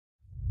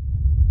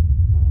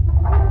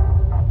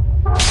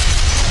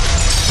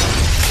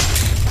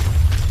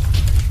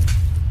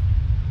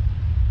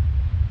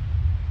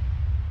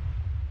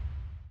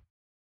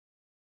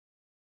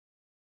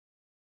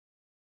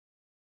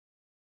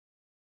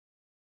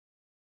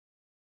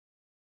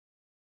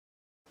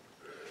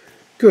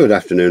Good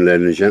afternoon,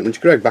 ladies and gentlemen, it's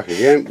Greg back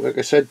again. Like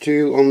I said to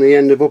you on the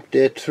end of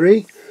update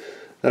 3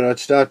 that I'd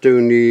start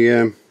doing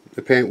the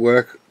paint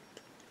work.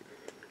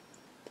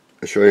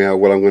 I'll show you how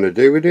well I'm going to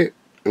do with it.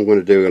 I'm going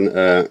to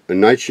do a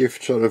night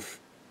shift sort of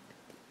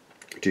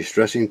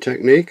distressing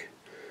technique,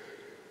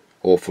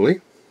 hopefully.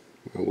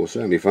 We'll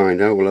certainly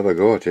find out, we'll have a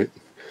go at it.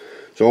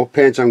 So all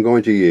paints I'm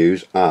going to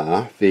use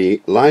are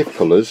the live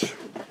colours.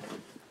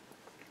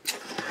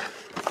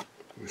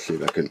 Let's see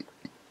if I can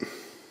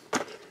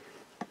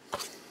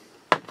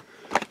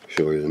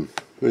show you them.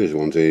 These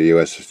ones are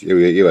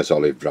US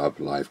olive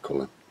drab live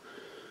colour.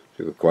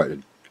 So we've got quite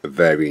a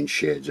varying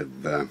shades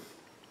of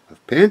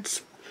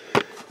paints,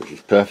 which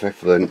is perfect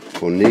for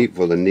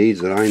the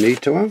needs that I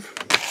need to have.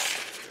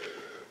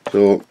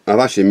 So I've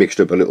actually mixed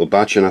up a little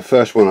batch, and the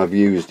first one I've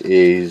used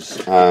is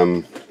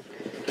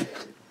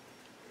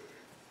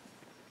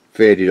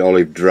faded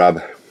olive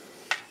drab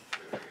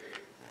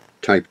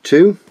type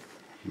 2.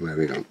 Where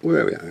we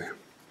are,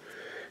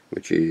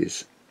 which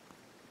is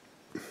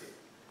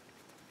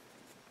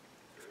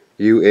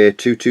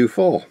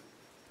MA224.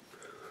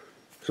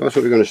 So that's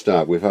what we're going to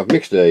start with. I've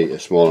mixed a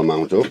small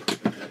amount up,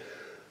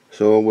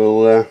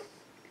 so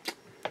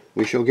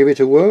we shall give it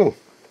a whirl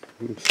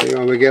and see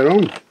how we get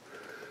on.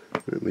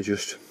 Let me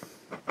just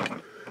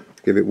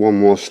give it one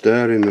more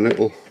stir in the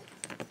little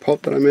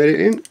pot that I made it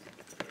in.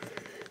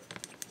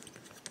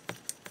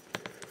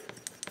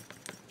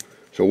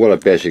 So what I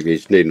basically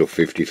is needing up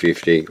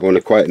 50-50. I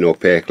want quite an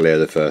opaque layer,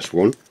 the first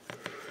one.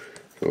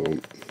 So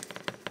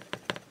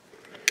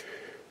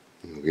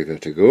I'll give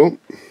it a go.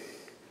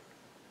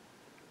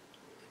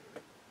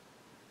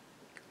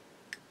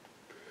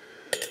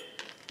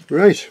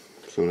 Right,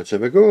 so let's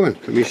have a go and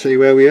let me see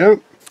where we are.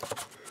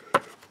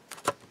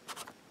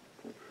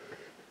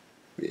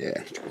 Yeah,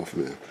 let's go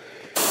from there.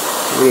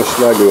 I'm going to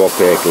slightly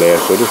opaque layer,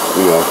 so just,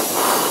 you know,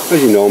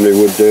 as you normally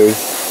would do.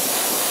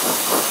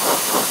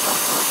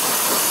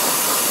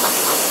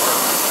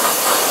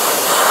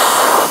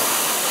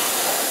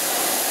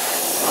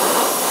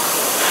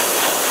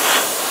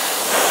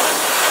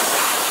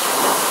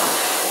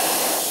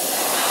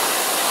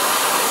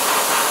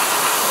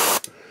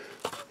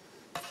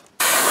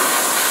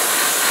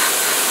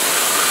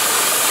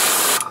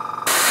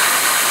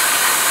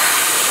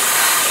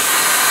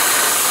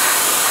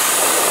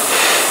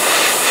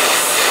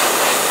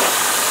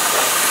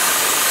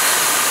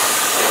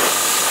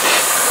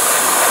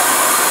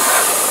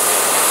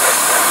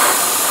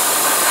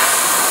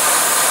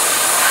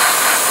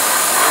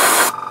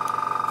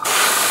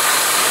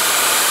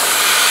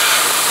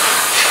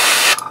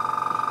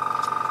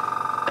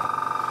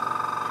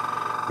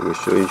 We're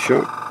still in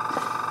shot.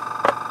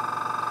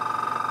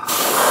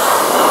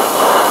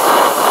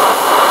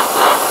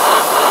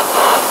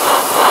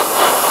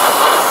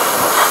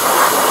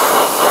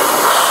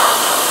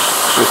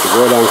 Just to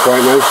go down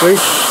quite nicely.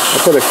 I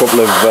put a couple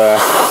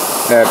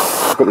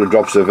of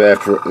drops of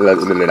airbrush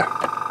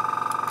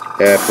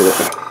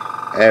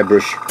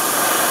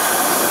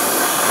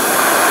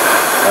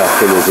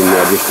thinners in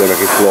there, just so I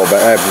can flow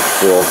better. Airbrush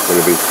flow,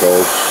 whatever it's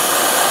called.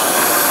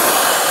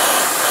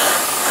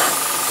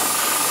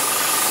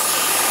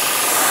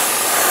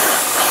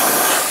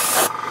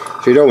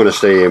 So you don't want to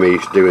see me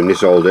doing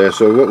this all day,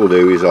 so what we'll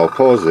do is I'll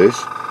pause this,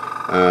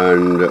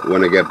 and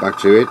when I get back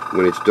to it,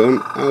 when it's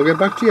done, I'll get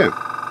back to you.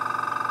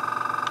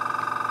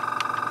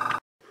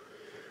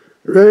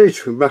 Right,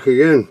 we're back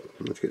again.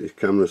 Let's get this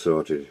camera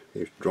sorted.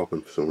 It's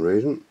dropping for some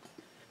reason.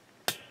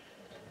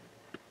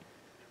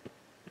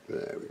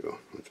 There we go,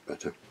 that's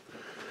better.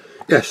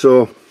 Yeah,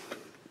 so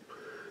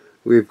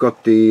we've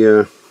got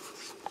the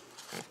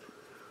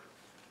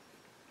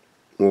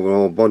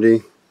overall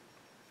body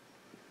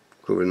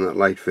covering that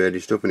light faded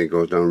stuff, and it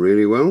goes down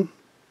really well.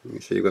 You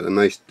see you've got the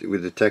nice,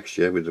 with the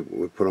texture, we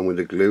put on with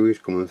the glue, it's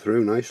coming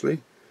through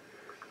nicely.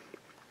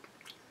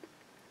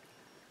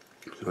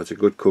 So that's a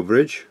good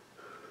coverage,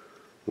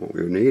 what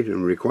we need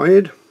and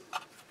required.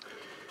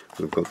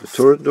 We've got the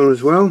turret done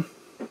as well.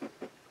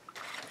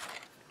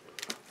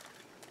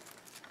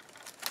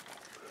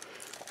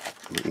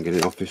 I can get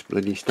it off this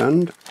bloody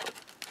stand.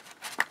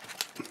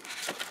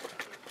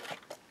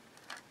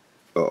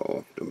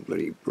 Oh, I've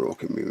bloody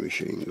broken my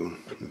machine gun.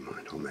 Never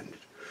mind, I'll mend it.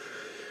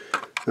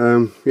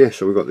 Yeah,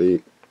 so we've got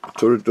the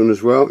turret done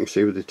as well. You can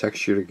see with the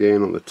texture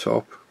again on the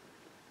top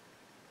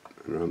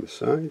and around the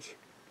sides.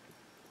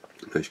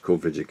 Nice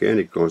coverage again,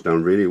 it goes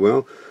down really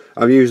well.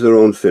 I've used their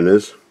own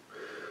thinners,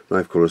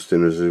 Life Colours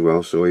thinners as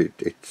well, so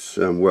it's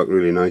worked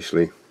really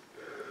nicely.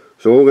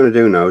 So what we're going to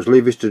do now is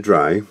leave this to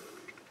dry,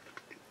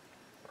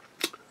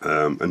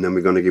 and then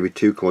we're going to give it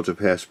 2 coats of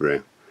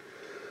hairspray.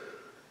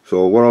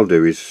 So what I'll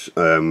do is,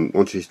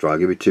 once it's dry, I'll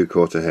give it 2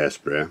 coats of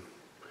hairspray,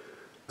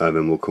 and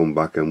then we'll come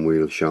back and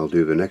we shall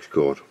do the next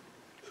coat.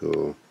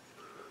 So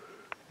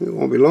it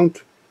won't be long.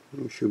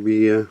 We should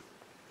be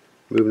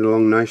moving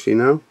along nicely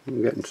now.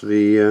 I'm getting to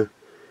the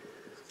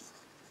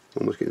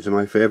almost getting to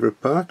my favourite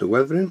part, the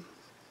weathering.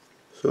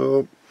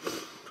 So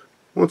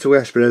once the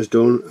hairspray is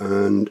done,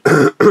 and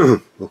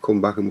we'll come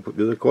back and we'll put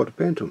the other coat of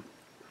paint on.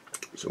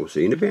 So we'll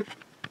see you in a bit.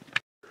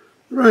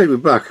 Right, we're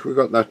back. We've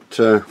got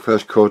that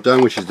first coat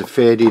down, which is the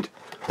faded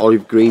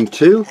olive green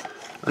 2,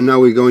 and now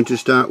we're going to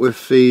start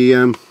with the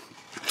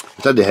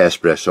it's had the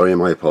hairspray, sorry,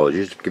 my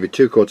apologies. Give it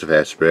 2 coats of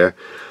hairspray,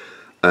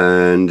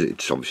 and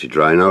it's obviously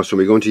dry now, so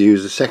we're going to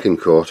use the second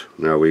coat.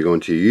 Now we're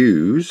going to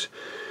use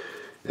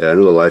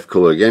another life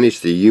colour again. It's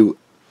the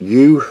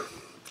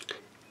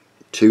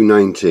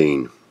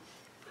U219,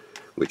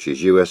 which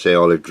is USA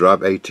Olive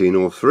Drab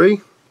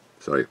 1803.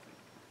 Sorry,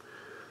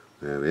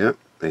 there we are,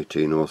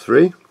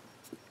 1803.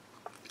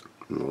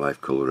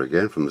 Life colour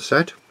again from the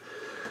set.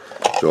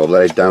 So I've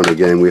laid it down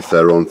again with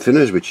their own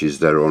thinners, which is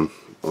their own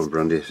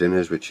brandy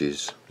thinners, which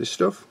is this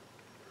stuff,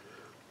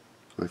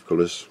 Life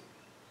Colours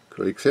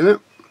acrylic thinner.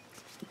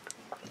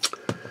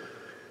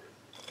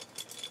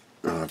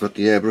 I've got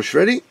the airbrush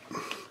ready.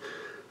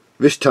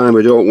 This time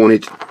I don't want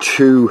it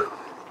too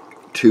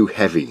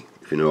heavy,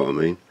 if you know what I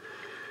mean.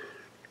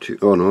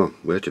 Oh no,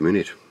 wait a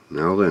minute.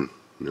 Now then.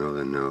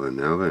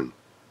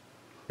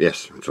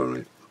 Yes, it's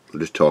alright. I'm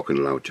just talking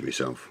aloud to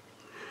myself.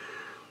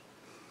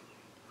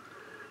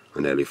 I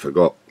nearly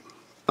forgot.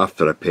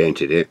 After I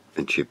painted it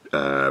and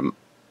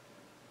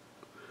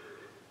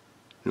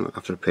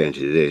after I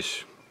painted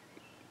this,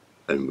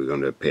 and we're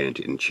going to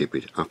paint it and chip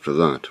it after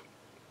that.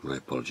 My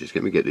apologies.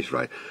 Let me get this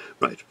right.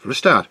 Right, for a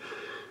start,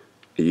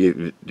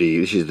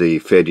 this is the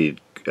faded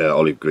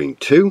olive green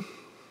 2.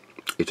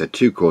 It's had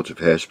 2 coats of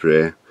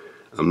hairspray.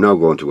 I'm now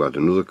going to add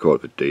another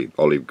coat of the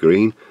olive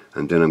green,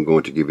 and then I'm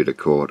going to give it a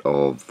coat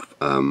of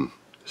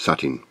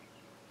satin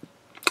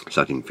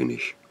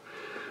finish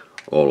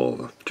all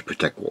over to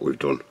protect what we've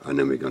done, and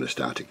then we're going to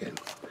start again.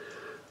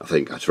 I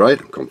think that's right.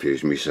 I'm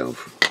confusing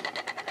myself.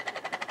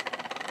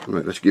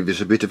 Right, let's give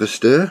this a bit of a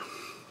stir.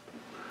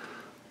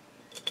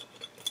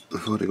 I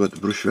thought I got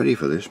the brush ready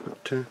for this,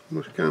 but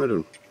what's it kind of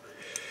done?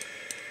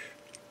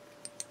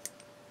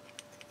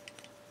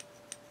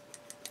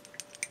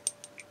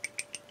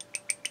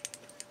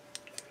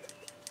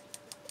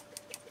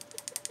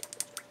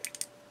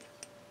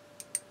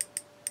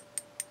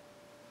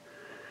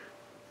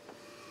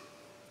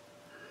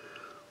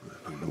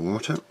 Bring the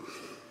water.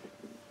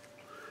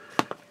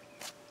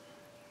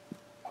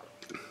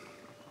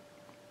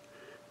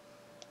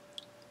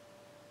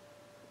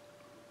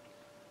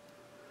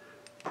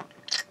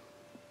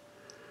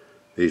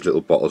 These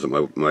little bottles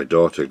that my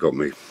daughter got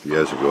me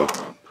years ago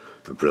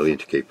are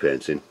brilliant to keep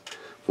painting.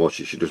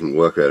 Fortunately, she doesn't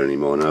work there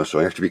anymore now, so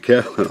I have to be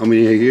careful how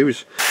many I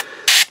use.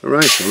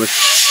 Alright, so let's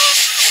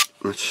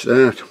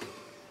start. So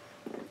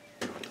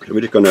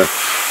we're just going to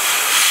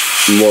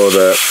more of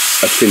a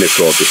thinner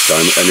coat this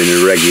time, and in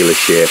irregular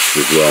shapes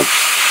as well.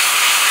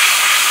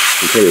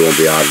 You probably won't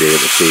be hardly able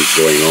to see it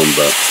going on,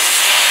 but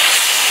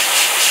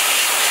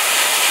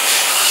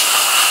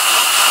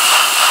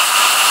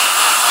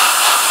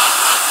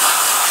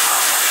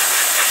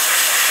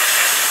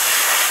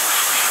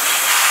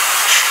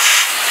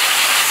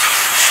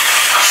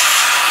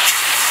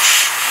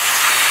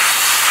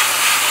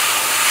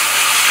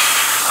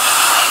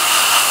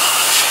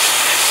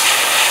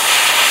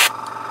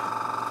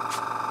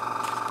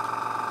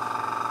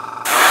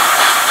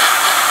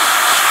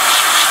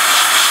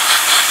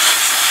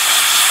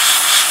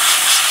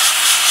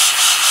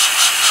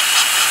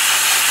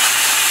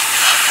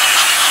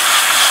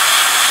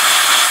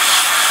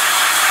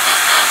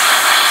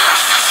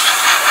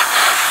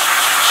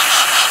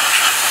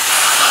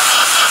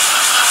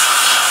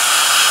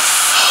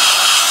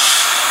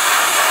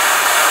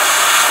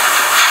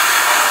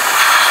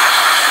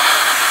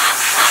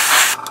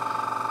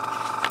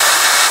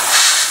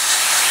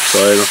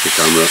sorry, off the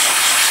camera.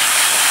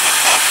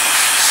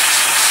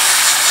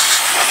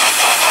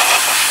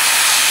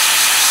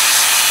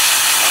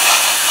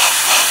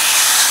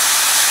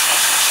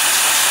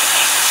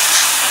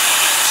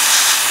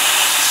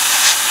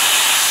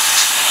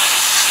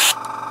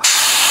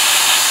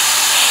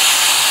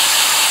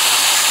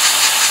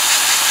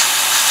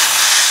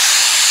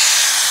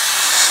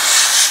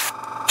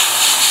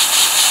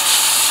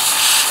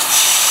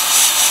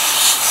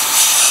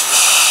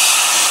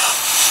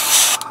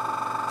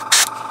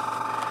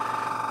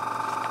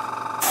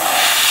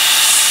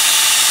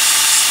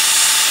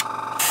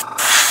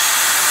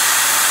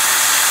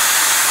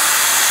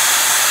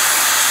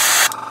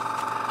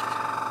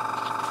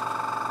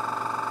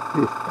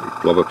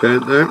 Blob of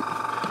paint there.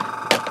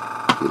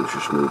 Let's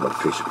just move that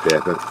piece of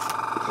paper. I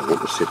want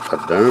to sit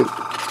that down.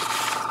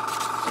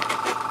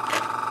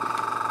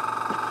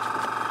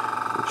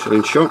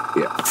 Chilling shot,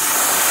 yeah.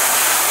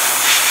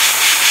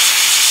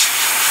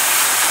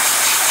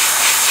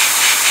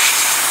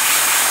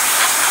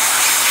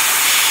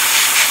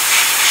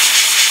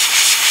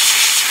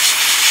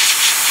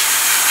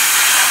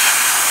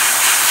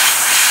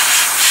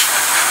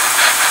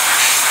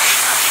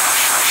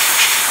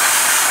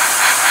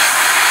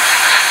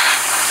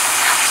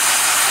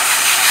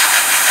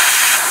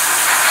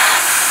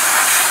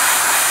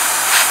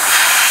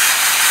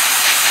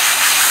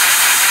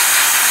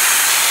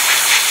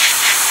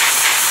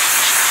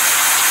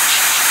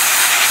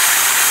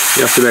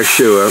 You have to make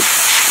sure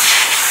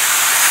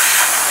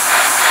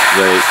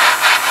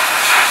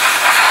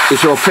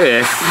it's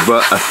opaque,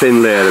 but a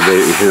thin layer of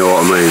it, if you know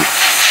what I mean.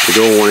 You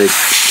don't want it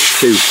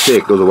too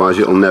thick,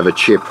 otherwise it'll never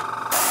chip.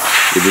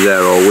 You'll be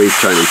there all week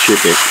trying to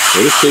chip it.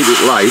 So just keep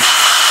it light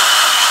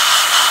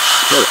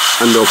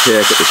and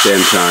opaque at the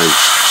same time.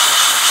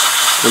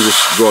 I'm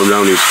just going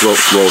around in small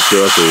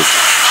circles.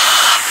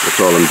 That's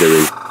all I'm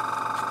doing.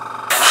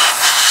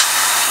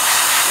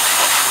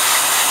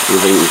 And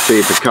I think you can see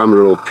if the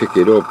camera will pick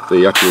it up.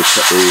 The actual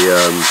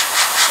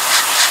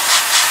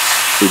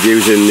we're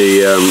using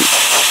the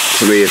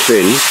Tamiya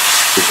fin.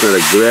 It's got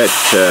a great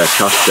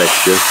cast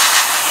texture.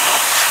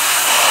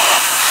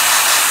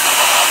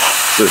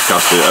 Not a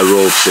cast, a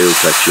rolled steel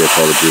texture.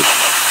 Apologies.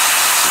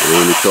 I'm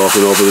only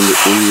talking over the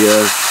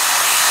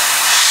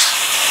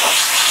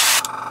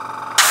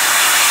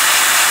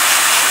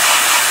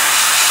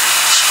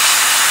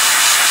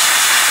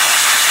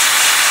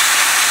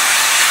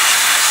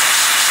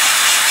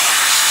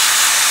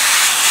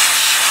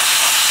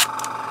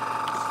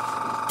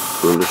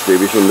I'll just leave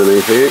this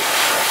underneath here.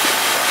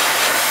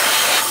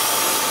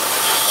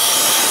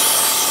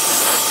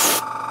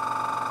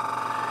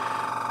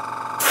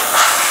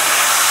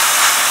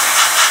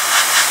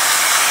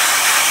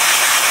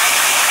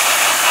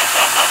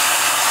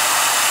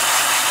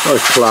 Oh,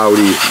 it's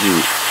cloudy.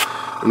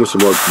 I must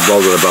have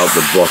bothered about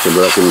the bottom,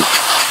 but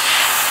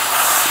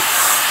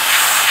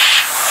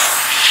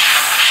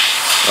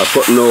I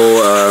put no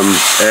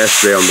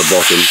airspray on the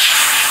bottom.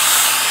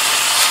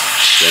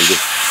 Then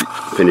just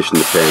finishing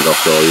the paint off,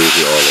 so I'll use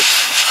it all up.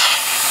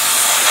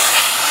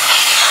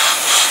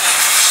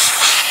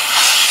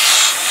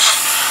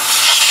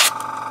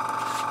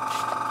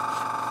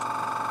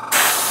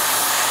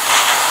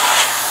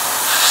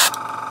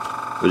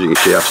 As you can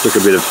see, I've stuck a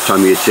bit of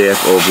Tamiya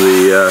tape over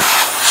the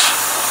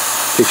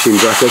fixing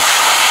brackets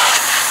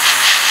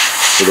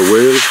for the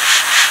wheels,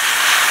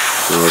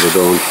 so they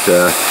don't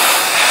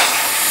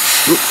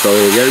oops,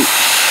 sorry again.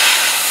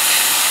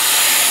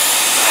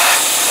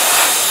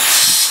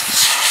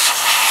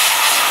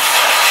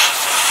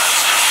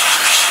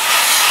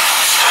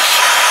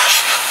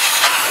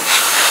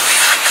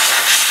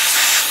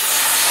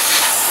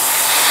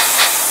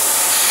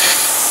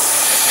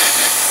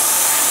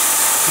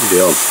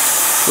 On.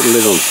 Put a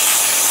lid on.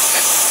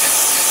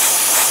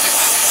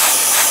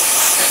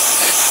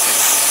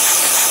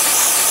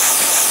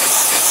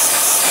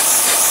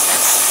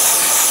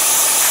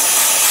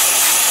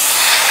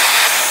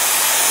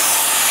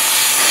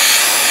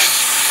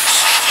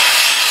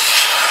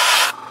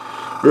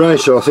 Right,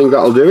 so I think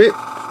that'll do it.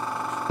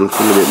 I'll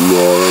put a bit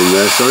more on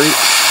there, sorry.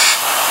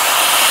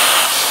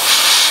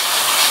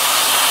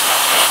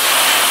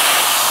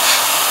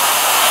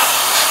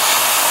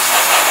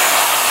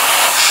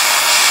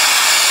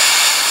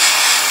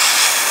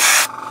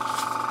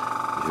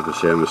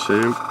 The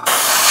same. More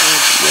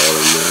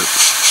in there.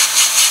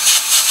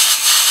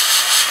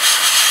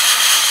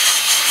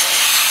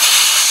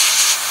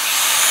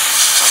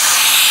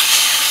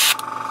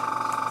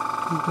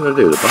 Did I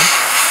do the back?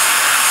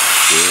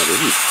 Yeah, I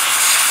didn't.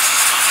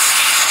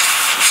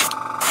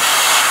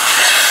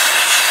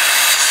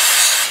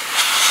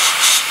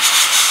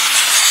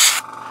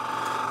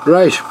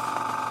 Right.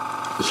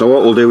 So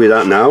what we'll do with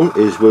that now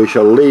is we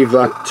shall leave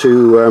that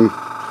to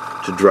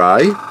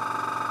dry.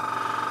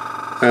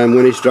 And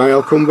when it's dry,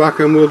 I'll come back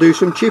and we'll do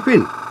some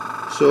chipping.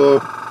 So,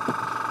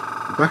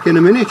 back in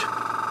a minute.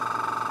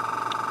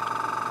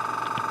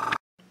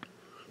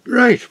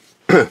 Right,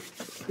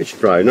 it's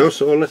dry now,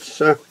 so let's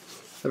have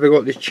a go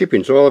at this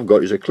chipping. So all I've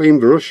got is a clean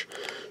brush,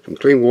 some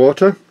clean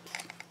water,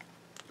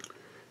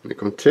 in a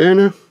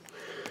container,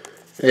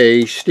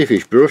 a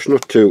stiffish brush,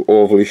 not too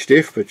overly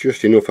stiff, but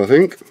just enough I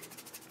think,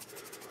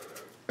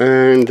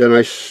 and a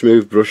nice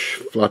smooth brush,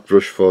 flat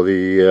brush for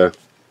the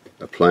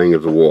applying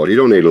of the water. You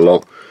don't need a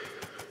lot.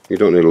 You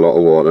don't need a lot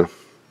of water.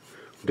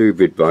 Do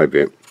bit by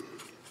bit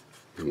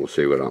and we'll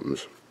see what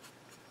happens.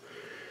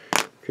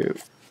 Okay,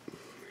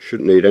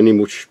 shouldn't need any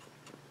much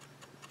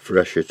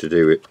pressure to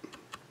do it.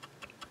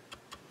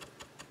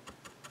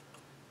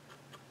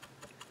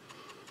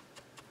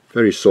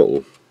 Very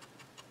subtle.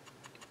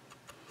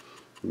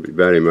 But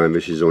bear in mind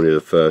this is only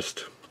the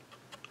first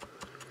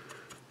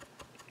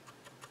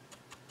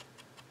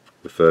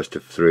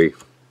of three.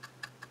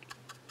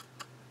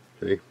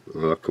 See,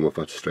 I'll come off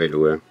that straight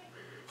away.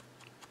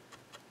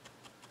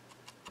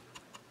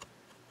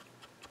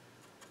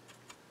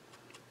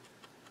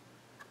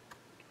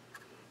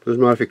 Doesn't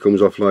matter if it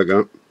comes off like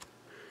that,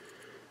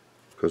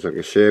 because like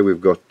I say, we've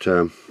got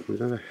is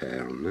that a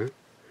hair on there?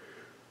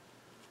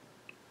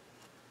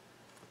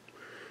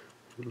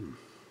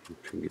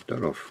 I can get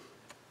that off.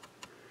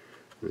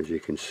 As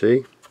you can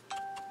see,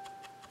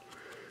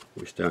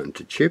 we're starting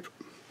to chip.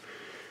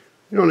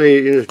 You don't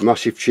need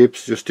massive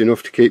chips, just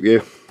enough to keep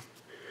you.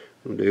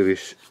 I'll do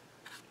this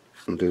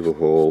and do the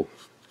hole.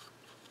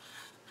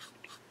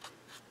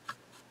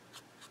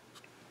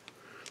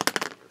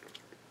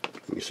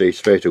 You can see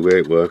straight away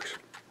it works.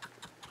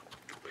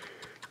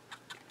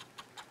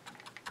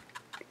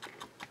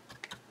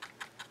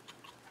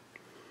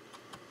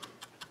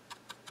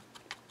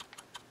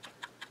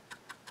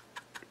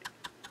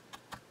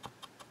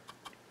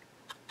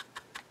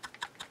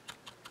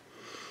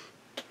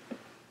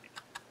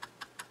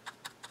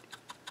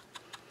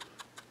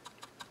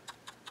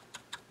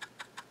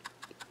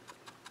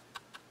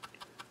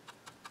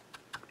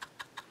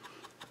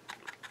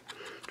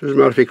 Doesn't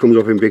matter if it comes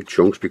off in big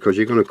chunks, because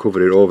you're going to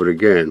cover it over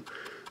again,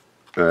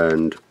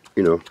 and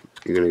you know,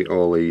 you're going to get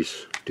all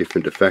these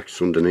different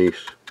effects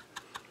underneath.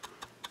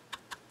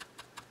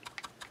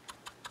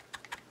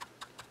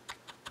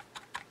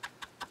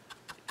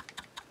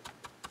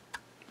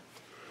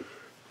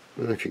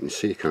 I don't know if you can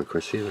see, you can't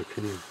quite see that,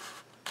 can you?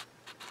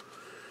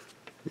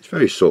 It's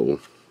very subtle.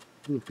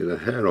 Look at the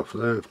hair off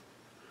there.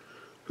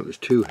 Got there's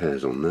two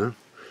hairs on there.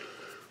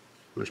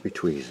 Must be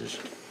tweezers.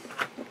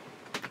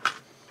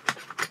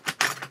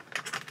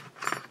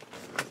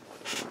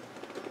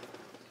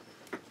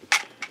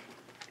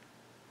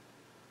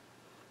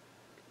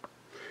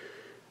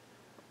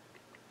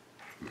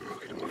 I'll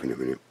get them off in a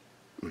minute.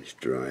 Let's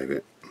drive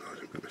it.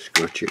 I'm going to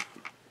scratch it.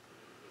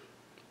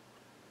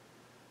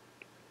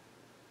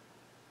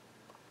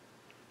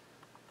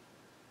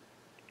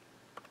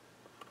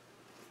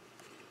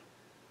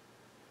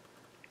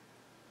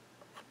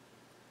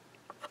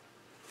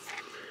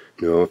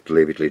 No, I have to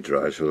leave it till it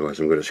dries,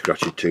 otherwise I'm going to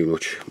scratch it too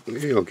much.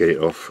 Okay, I'll get it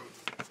off.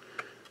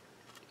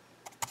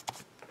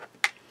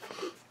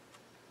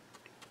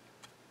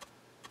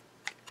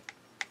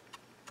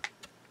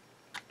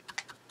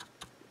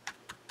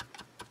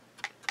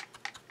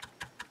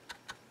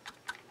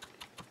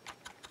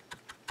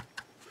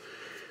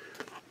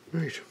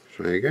 Right,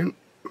 try again.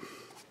 A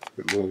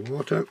bit more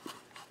water.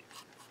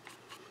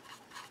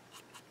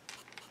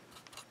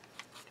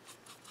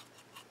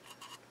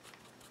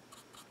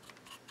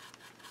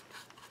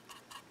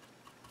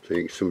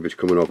 See, some of it's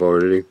coming off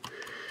already.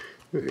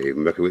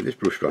 Even better with this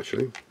brush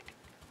actually.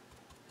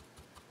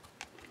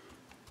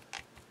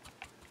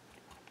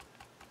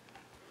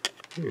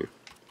 Yeah.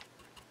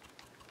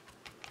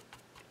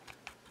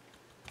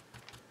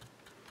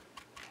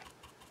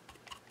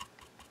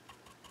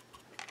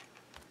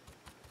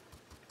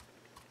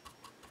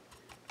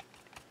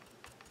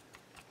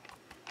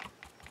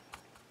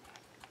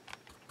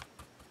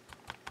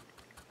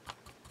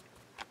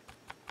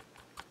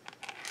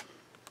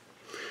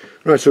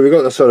 Right, so we've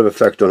got that sort of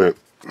effect on it.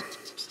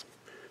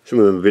 Some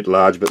of them are a bit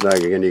large, but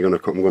then again, I'm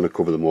going to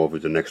cover them over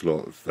with the next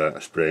lot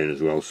of spraying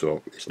as well,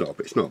 so it's not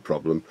a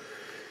problem.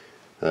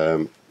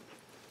 See,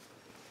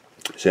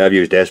 I've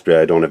used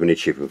hairspray. I don't have any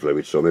chipping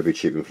fluid, so maybe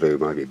chipping fluid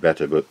might be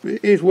better, but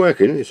it is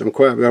working. I'm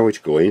quite happy how it's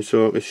going.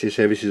 So let's just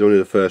say this is only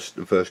the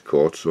first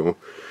coat. So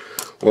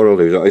what I'll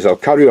do is I'll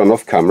carry on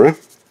off camera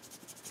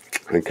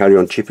and carry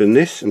on chipping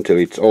this until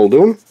it's all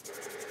done,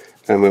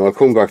 and then I'll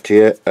come back to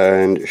you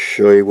and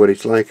show you what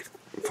it's like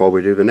before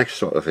we do the next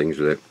sort of things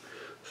with it.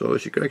 So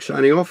this is Greg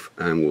signing off,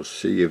 and we'll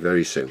see you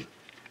very soon.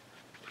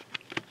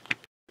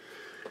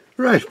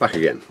 Right, back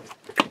again.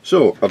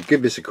 So I've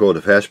given this a coat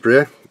of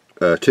hairspray,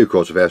 2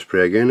 coats of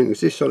hairspray again, and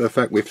it's this sort of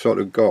effect we've sort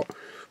of got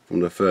from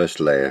the first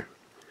layer.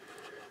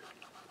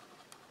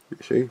 You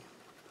see,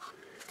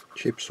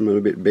 chips some a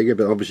little bit bigger,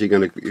 but obviously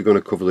you're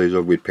gonna cover these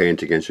up with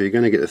paint again, so you're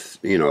gonna get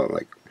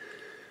like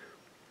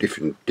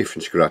different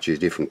scratches,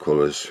 different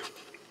colours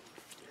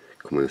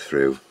coming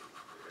through.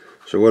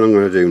 So what I'm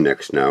going to do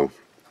next now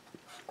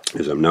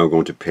is I'm now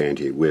going to paint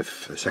it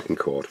with a second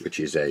coat, which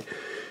is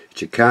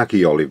it's a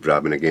khaki olive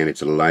drab, and again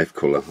it's a light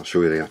colour. I'll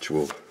show you the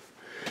actual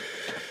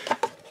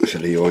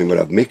oil what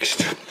I've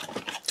mixed.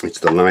 It's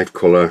the light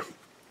colour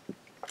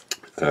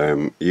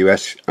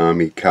US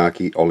Army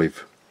khaki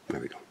olive.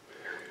 There we go.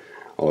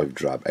 Olive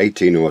drab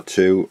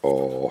 1802,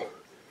 or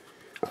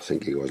I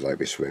think it goes like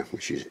this way,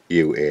 which is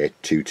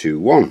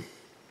UA221.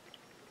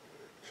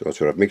 So that's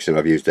what I've mixed, and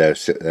I've used their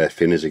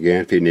thinners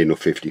again, if you need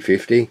enough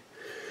 50-50.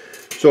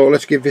 So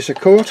let's give this a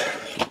coat.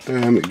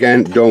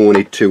 Again, don't want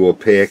it too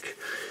opaque,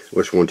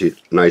 just want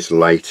it nice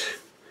light,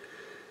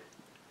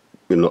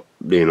 not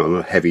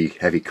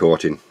heavy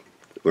coating.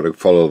 I'm going to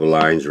follow the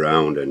lines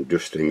around and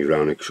dust things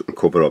around and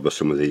cover over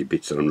some of the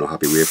bits that I'm not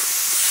happy with.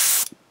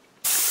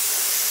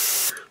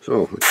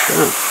 So let's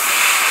start.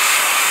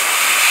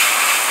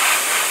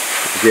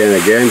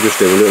 Again, just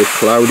doing a little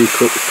cloudy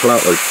cloud,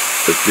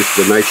 just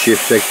the nice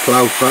shift set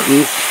cloud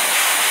patterns.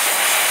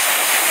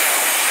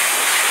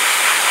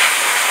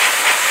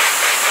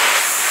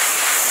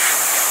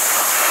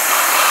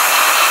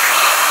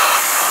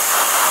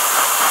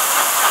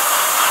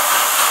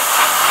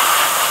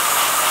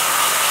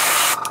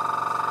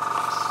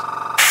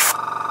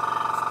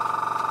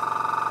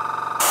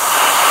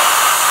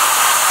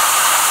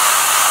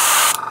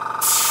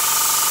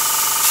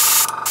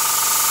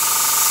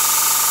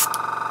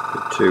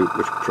 Too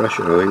much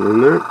pressure, I think,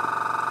 on that.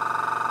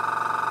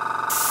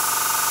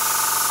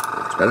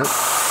 That's better.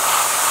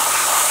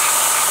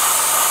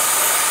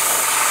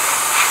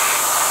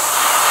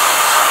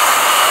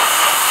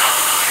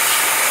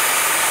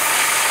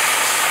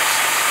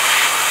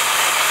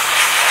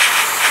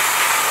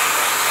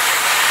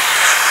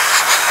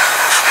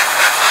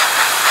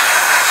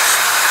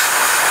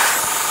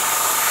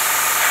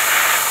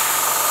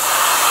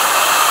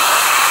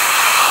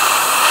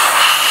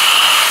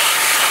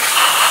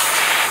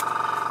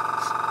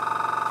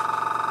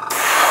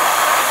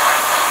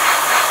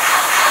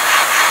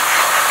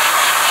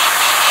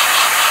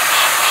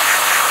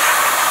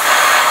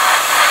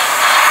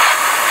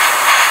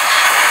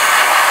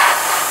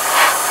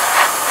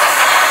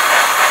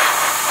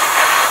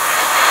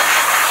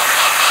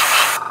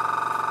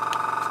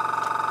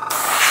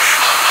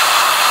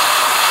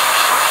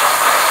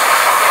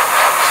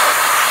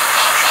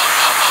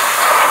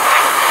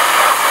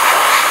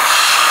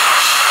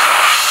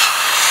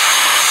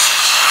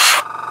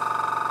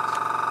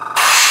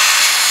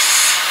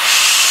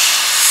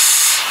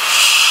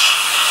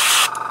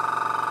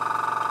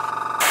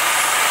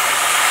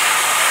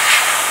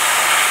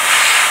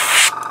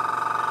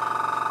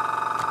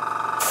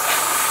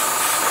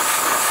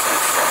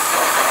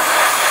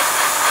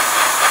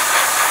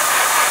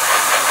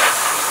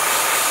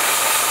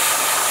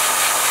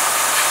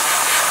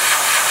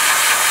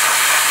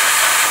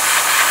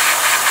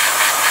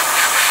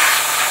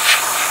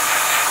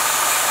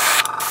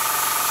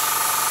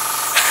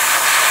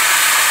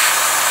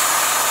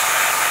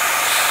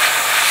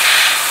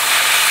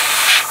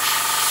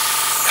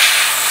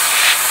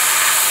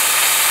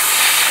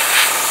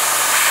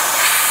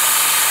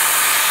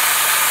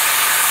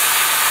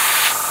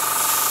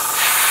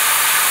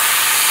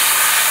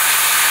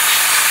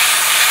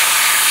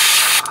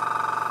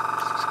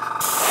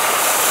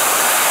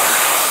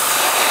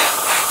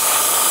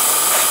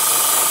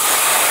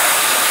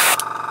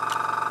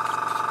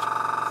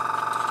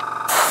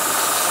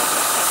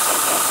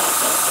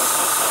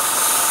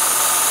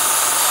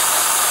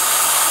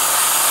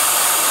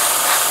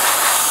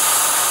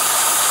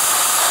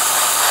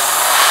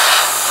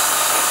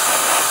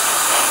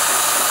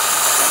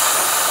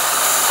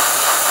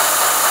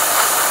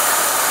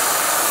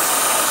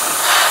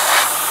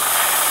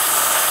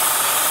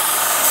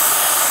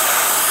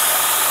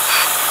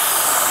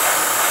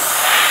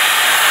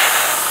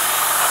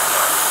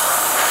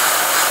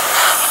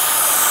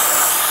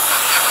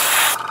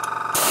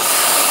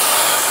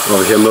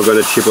 Obviously I'm not going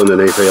to chip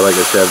underneath here, like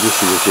I said,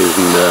 this is just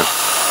using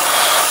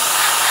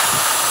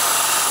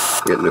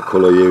getting the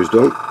colour used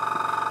on.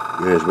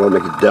 May as well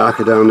make it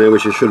darker down there,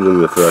 which I should have done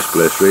in the first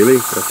place really,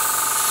 but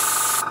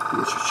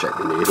let's just check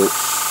the needle.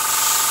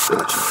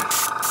 That's right.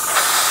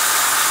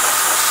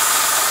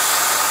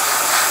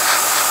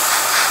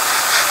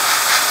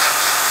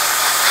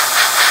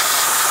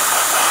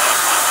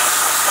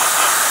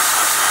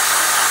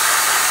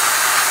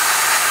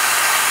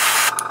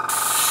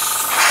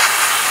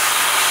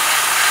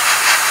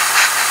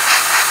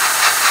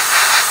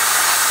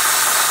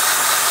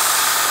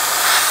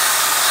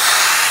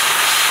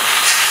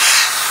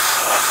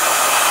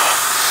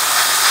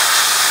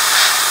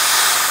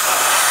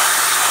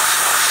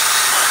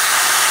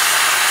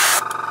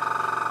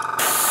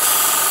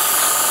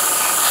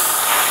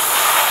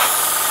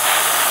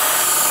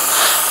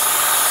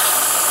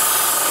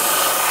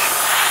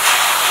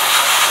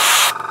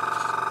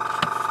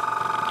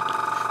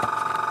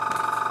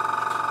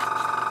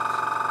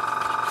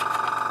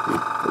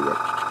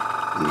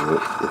 No,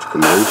 it's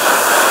come out.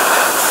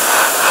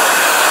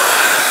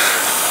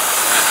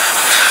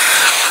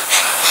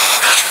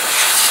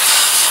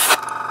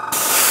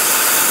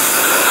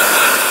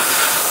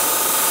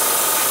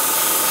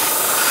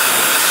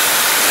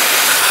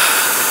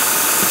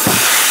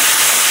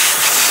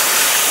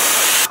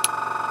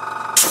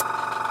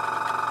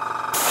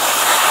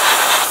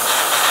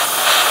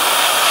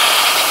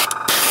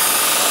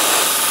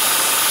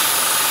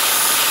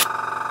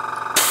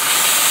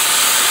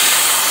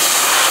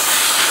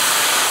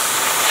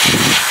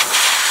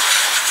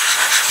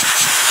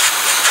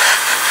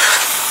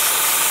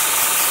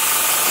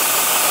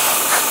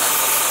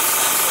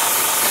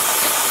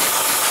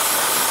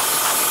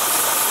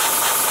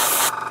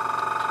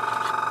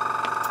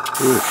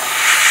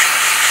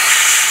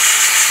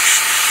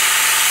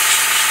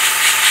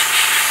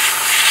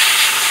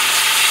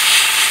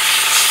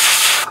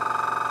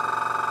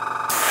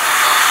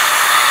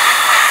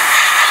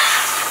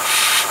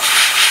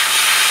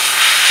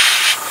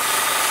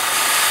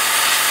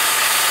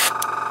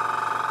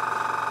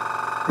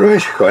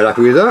 Right, quite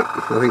happy with that.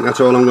 I think that's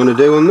all I'm going to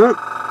do on that.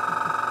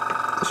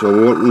 So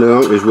what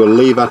now is we'll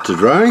leave that to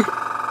dry.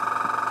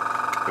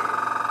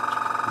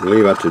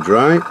 Leave that to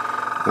dry,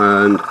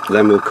 and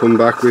then we'll come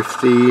back with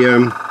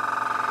the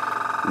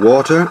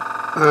water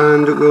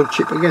and we'll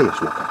chip again.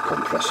 Let's knock that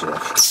compressor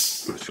off.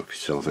 Let's look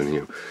itself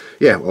anyhow.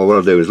 Yeah, well, what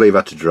I'll do is leave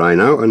that to dry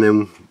now, and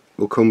then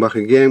we'll come back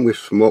again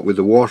with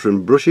the water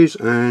and brushes,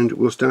 and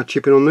we'll start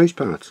chipping on these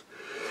parts.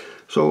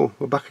 So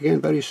we're back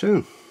again very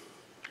soon.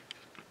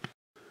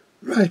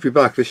 Right, we're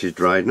back. This is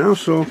dried now,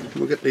 so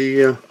we'll get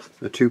the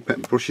two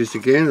pet brushes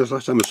again. As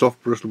last time, a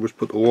soft brush was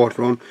put the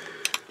water on,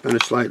 and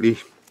a slightly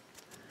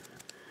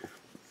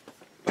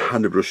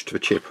harder brush to a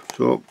chip.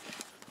 So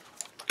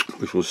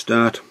we shall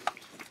start.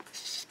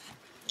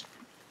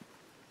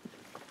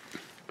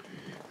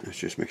 Let's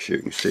just make sure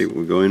you can see what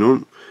we're going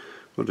on.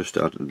 We'll just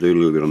start to do a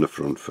little bit on the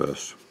front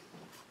first.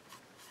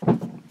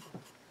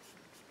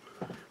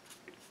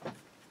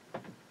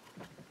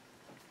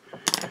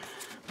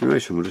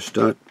 Right, so we'll just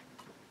start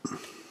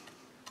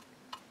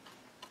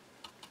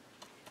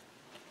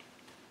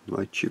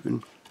light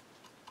chipping.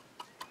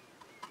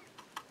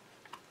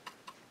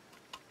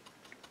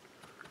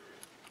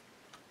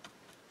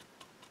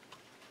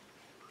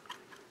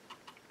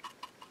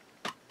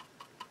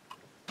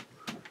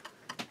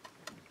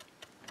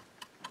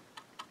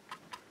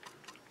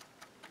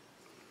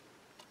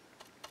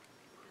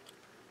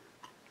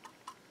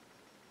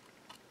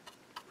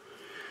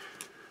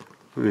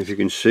 And if you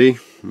can see,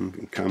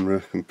 the camera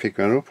can pick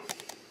that up.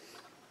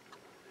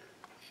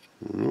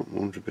 I'm not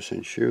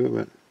 100% sure,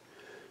 but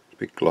it's a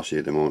bit glossy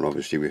at the moment,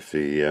 obviously with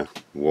the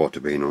water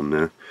being on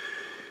there.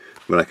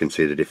 But I can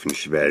see the different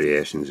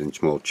variations and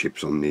small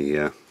chips on the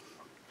on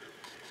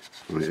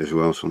it as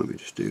well. So let me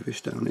just do this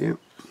down here.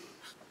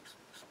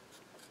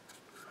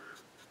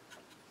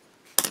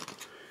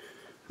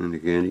 And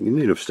again, you can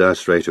needle start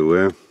straight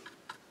away.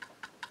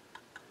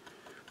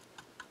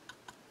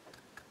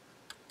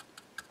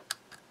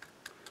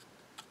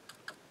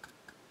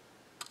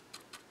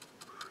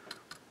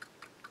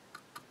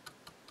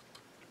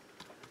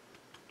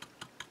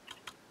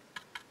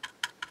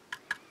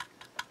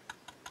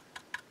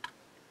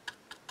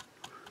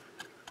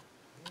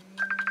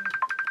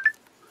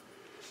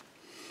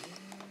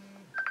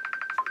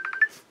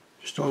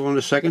 Just hold on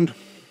a second.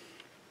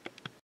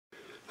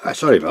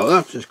 Sorry about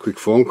that, just a quick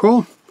phone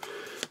call.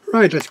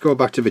 Right, let's go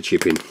back to the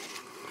chipping.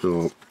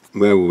 So,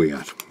 where were we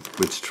at?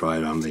 Let's try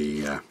it on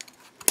the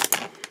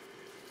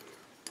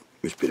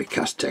this bit of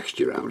cast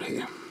texture out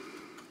here.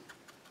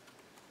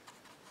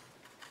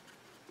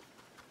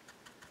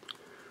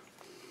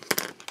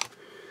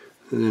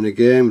 And then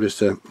again,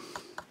 just a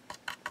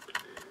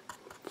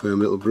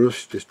firm little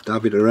brush, just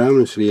dab it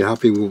around until you're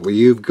happy with what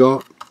you've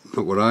got,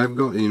 not what I've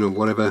got, you know,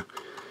 whatever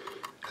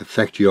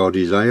effect you're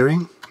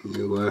desiring,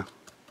 you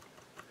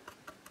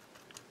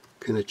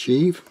can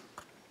achieve.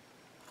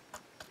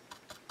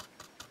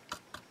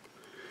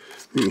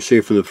 You can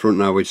see from the front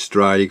now it's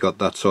dry, you got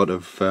that sort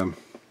of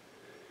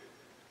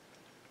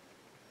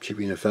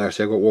chipping effect.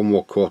 I've got one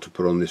more coat to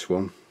put on this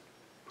one.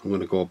 I'm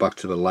going to go back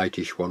to the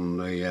lightish one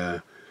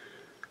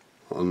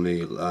on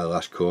the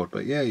last coat,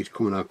 but yeah, it's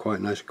coming out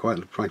quite nice.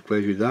 Quite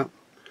pleased with that.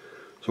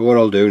 So what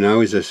I'll do now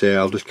is, I say,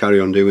 I'll just carry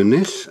on doing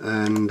this,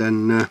 and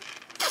then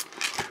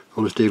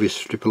I'll just do this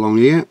strip along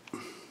here.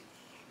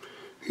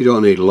 You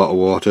don't need a lot of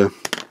water,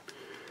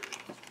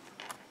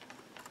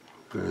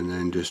 and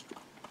then just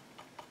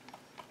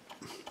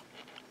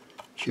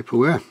chip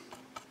away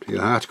to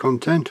your heart's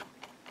content,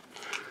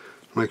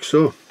 like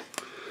so.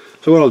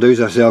 So what I'll do is,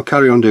 I say, I'll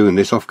carry on doing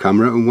this off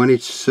camera, and when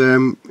it's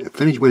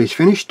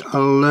finished,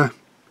 I'll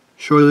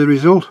show you the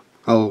result.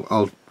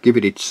 I'll give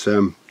it its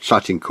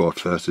satin coat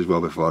first as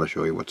well before I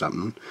show you what's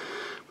happening.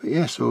 But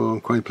yeah, so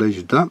I'm quite pleased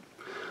with that.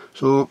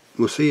 So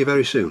we'll see you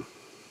very soon.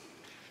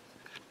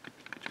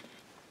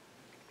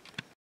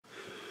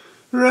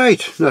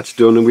 Right, that's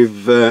done, and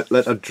we've let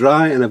it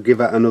dry, and I've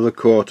given it another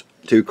coat,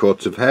 2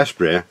 coats of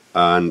hairspray.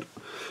 And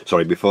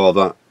sorry, before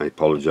that, I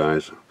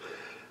apologise.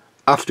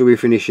 After we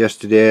finished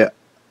yesterday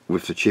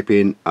with the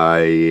chipping,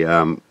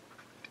 I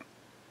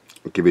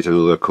give it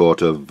another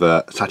coat of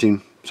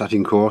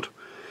satin coat.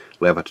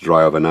 Leave it to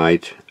dry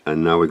overnight,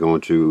 and now we're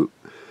going to,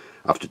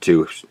 after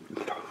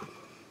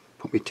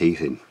put my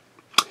teeth in.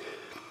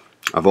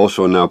 I've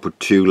also now put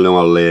 2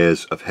 lower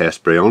layers of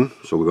hairspray on,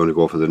 so we're going to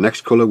go for the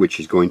next colour, which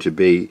is going to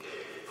be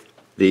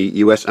the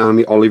US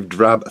Army Olive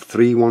Drab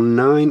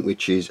 319,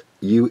 which is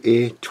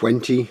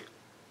UA20,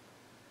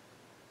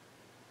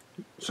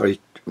 sorry,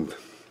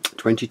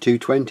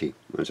 2220.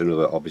 That's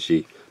another,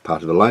 obviously,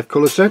 part of the life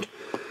colour set.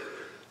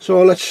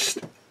 So let's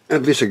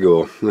have this a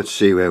go. Let's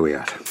see where we're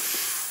at.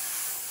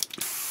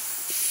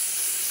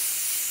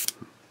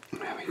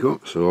 There we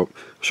go. So I'll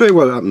show you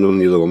what happened on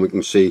the other one. We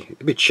can see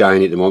a bit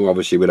shiny at the moment.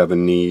 Obviously, we're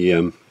having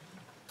the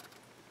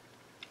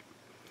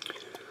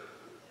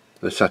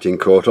satin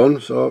coat on.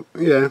 So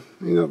yeah,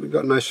 you know, we've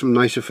got some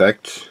nice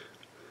effects.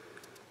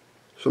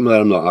 Some of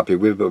that I'm not happy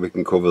with, but we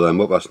can cover them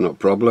up. That's not a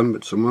problem.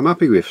 But some I'm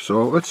happy with.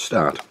 So let's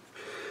start.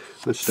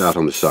 Let's start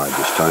on the side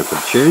this time for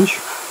the change.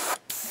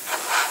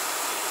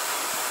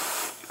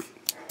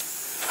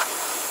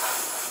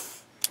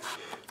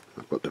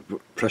 I've got the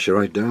pressure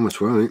right down,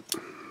 that's right.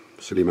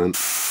 Silly man.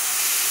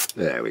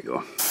 There we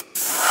go.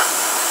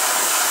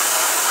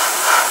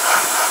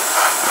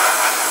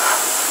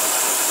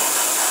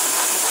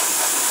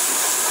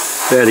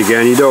 There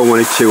again, you don't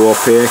want it too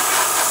opaque.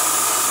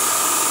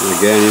 And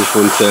again, you just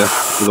want to,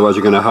 otherwise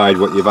you're going to hide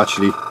what you've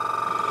actually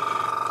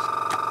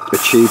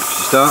achieved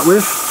to start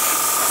with.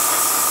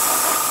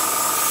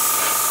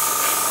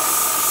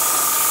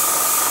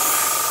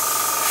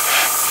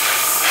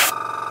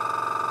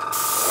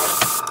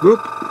 Whoop,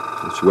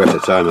 it's wet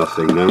at time, that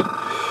thing now.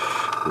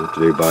 I have to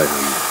do by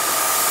hand.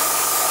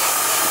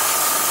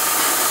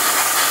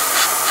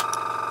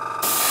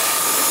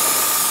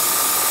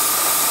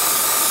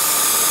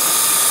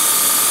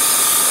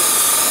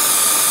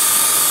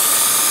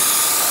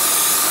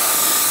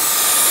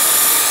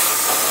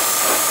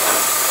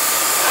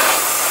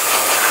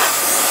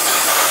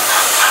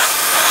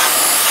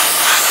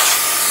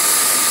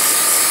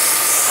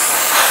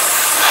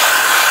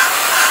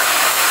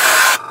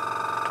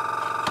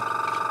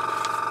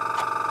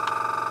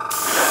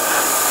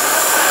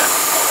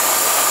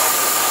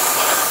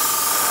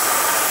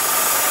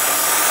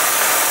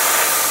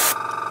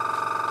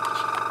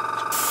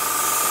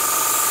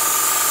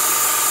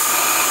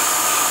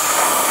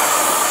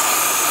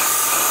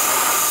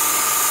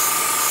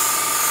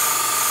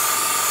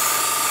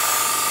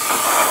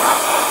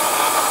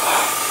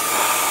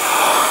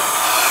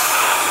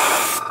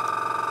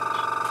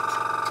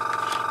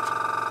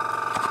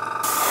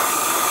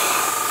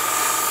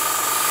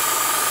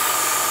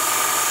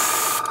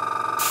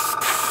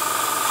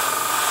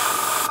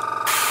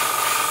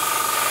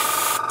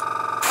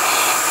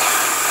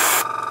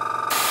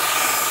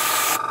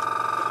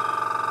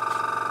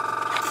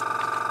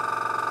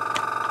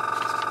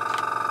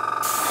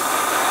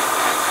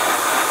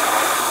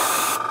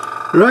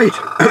 Right,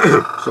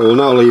 so we'll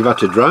now leave that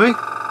to dry,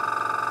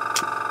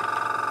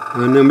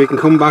 and then we can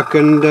come back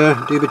and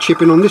do the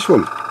chipping on this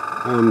one,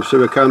 and see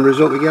what kind of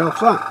result we get off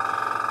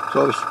that.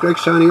 So this is Greg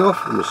signing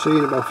off, and we'll see you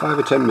in about 5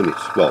 or 10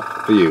 minutes. Well,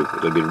 for you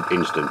it'll be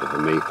instant, but for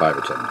me 5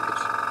 or 10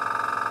 minutes.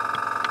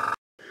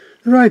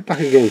 Right,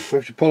 back again. I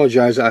have to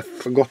apologise, I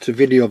forgot to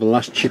video the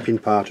last chipping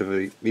part of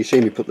it. You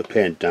see me put the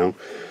paint down,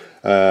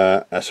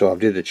 so I've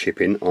did the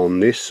chipping on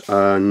this,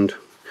 and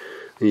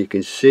you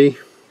can see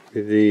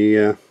with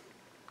the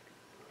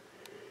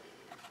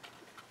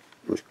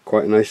it's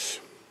quite nice.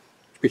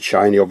 It's a bit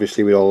shiny,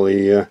 obviously, with all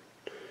the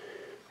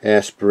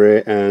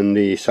hairspray and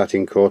the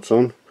satin coats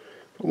on.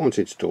 But once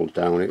it's dulled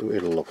down,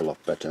 it'll look a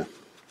lot better.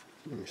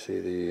 You see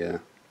the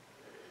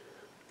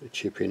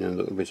chipping and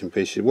little bits and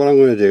pieces. What I'm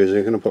going to do is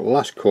I'm going to put the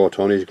last coat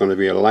on. Is going to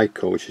be a light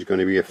coat, which is going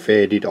to be a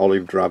faded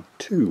olive drab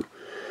 2.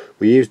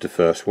 We used the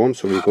first one,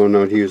 so we're going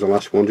now to use the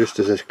last one just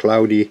as it's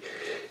cloudy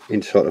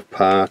in sort of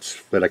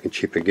parts that I can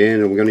chip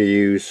again. And we're going to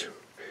use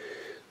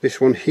this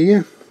one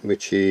here,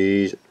 which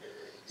is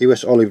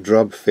US Olive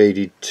Drab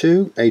Faded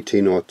 2,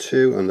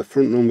 1802, and the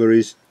front number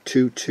is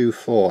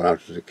 224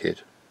 out of the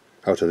kit,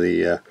 out of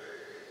the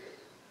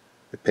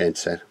paint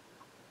set.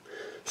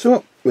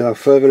 So without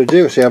further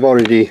ado, see, I've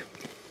already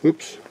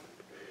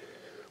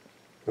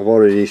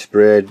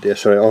sprayed,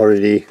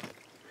 already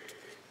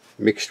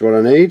mixed what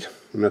I need,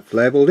 and I've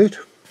labelled it.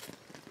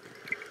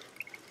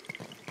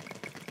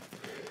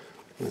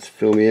 Let's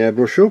fill my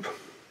airbrush up.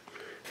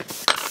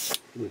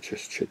 Let's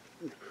just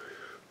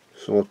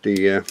sort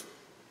the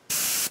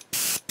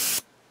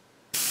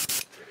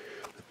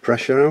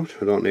pressure out.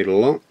 I don't need a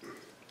lot.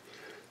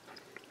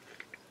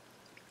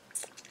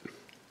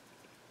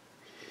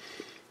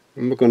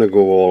 I'm not going to go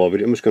all over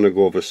it. I'm just going to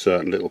go over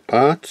certain little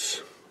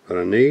parts that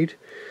I need,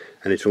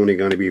 and it's only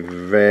going to be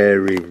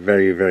very,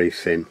 very, very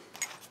thin.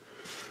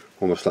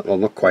 Almost like, well,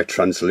 not quite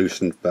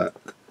translucent, but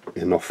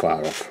you're not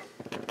far off.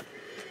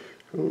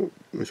 So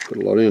let's put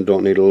a lot in. I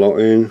don't need a lot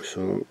in,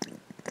 so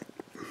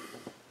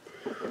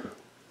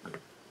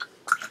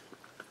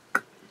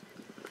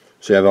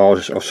see,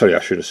 I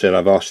should have said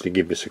I've asked to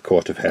give this a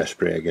coat of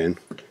hairspray again.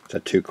 It's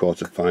had 2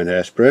 coats of fine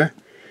hairspray,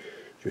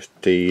 just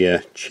the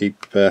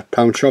cheap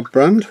pound shop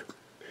brand.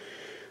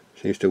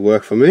 Seems to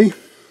work for me.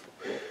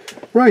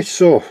 Right,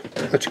 so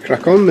let's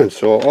crack on then.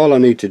 So all I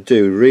need to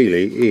do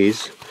really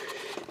is,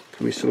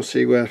 can we still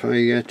see where if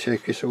I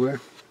take this away?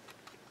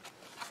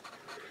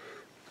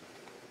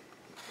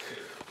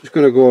 Just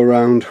going to go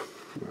around.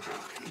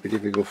 It'll be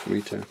difficult for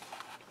me to.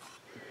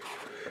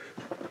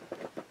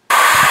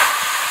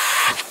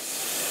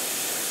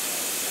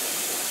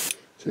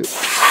 Just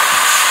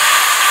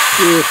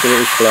a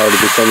little cloudy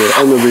bit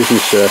on the risen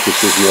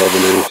surfaces more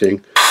than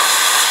anything.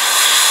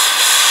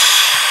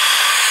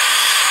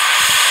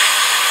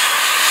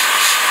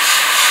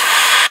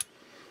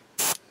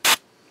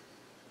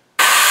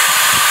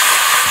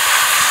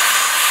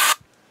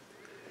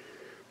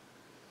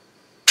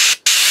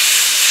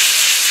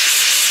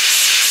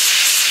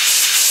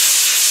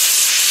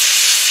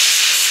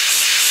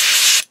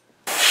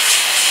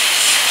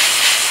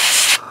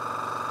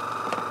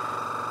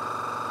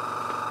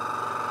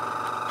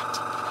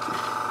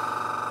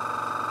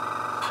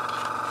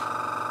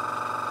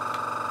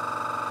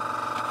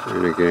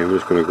 And again, I'm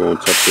just going to go on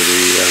top of the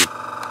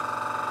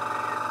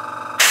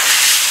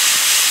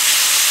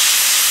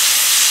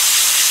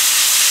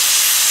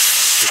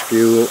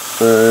fuel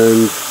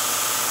and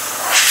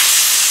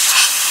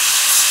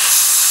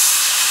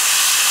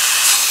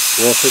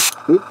water.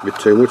 Oop, a bit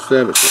too much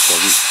there, but it's no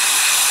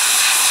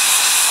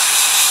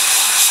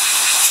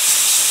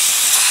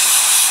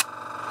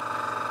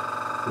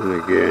problem. And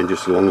again,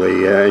 just along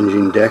the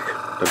engine deck,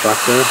 the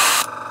back there.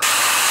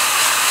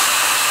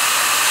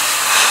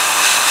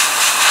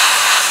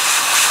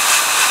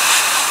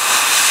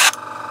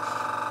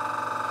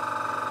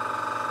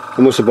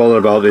 I must have bothered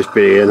about this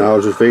bit here, and I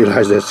just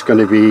realised that it's going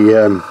to be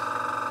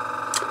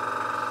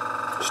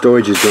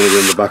storage is going to be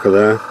on the back of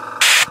there.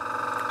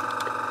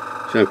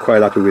 So I'm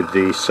quite happy with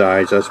the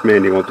sides. That's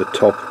mainly on the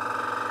top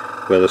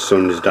where the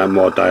sun is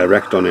more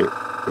direct on it.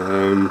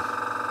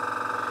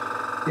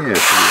 Yeah,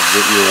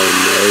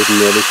 even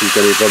though this is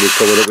going to be probably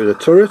covered up with a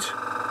turret.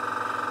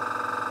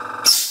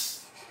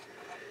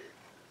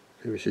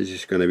 This is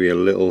just going to be a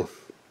little,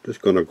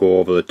 just going to go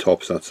over the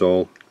tops, that's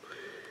all.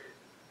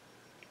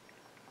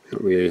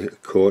 Not really a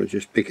coat,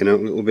 just picking out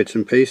little bits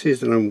and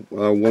pieces that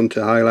I want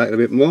to highlight a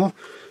bit more.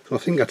 So I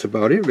think that's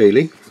about it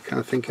really. I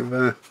can't think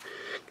of,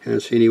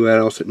 can't see anywhere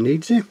else that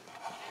needs it.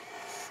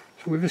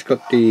 So we've just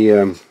got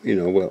the, you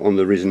know, well, on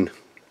the risen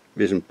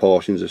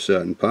portions of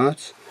certain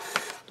parts.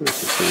 Let's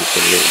just put a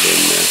little bit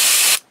in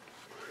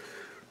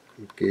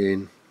there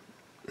again,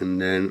 and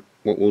then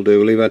what we'll do,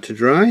 we'll leave that to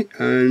dry,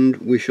 and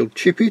we shall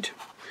chip it.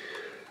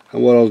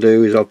 And what I'll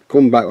do is I'll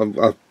come back.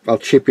 I'll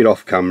chip it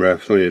off camera.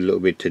 It's only a little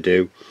bit to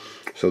do.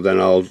 So then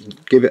I'll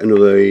give it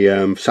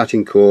another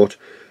satin coat,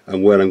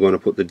 and where I'm going to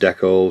put the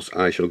decals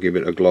I shall give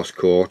it a gloss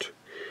coat,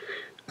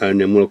 and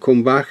then we'll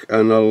come back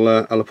and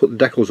I'll put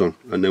the decals on,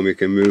 and then we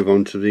can move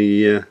on to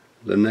the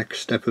next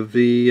step of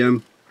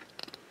the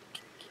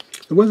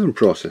weathering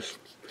process.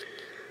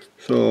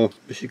 So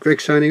this is Greg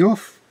signing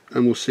off,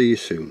 and we'll see you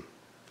soon.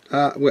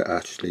 Well,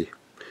 actually,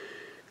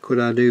 could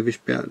I do this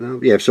bit now?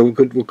 Yeah, so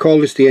we'll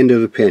call this the end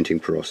of the painting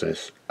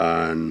process,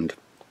 and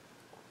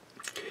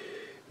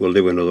we'll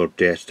do another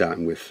update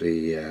starting with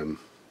the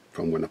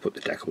from when I put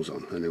the decals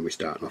on, and then we're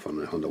starting off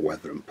on the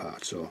weathering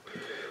part. So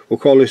we'll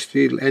call this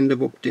the end of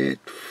update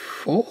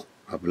 4,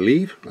 I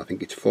believe. I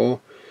think it's 4.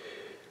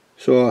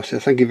 So I say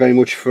thank you very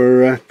much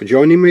for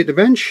joining me at the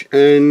bench,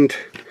 and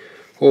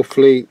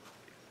hopefully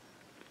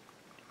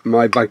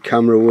my bad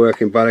camera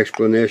work and bad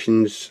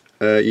explanations,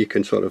 you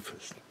can sort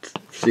of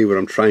see what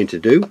I'm trying to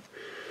do.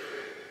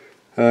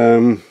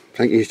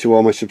 Thank you to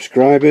all my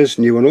subscribers,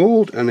 new and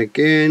old, and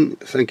again,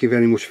 thank you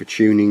very much for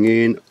tuning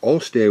in. All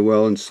stay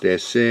well and stay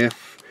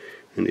safe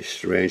in this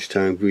strange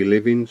time we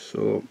live in.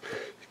 So,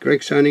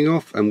 Greg signing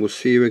off, and we'll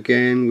see you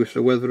again with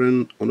the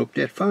weathering on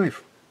update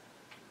 5.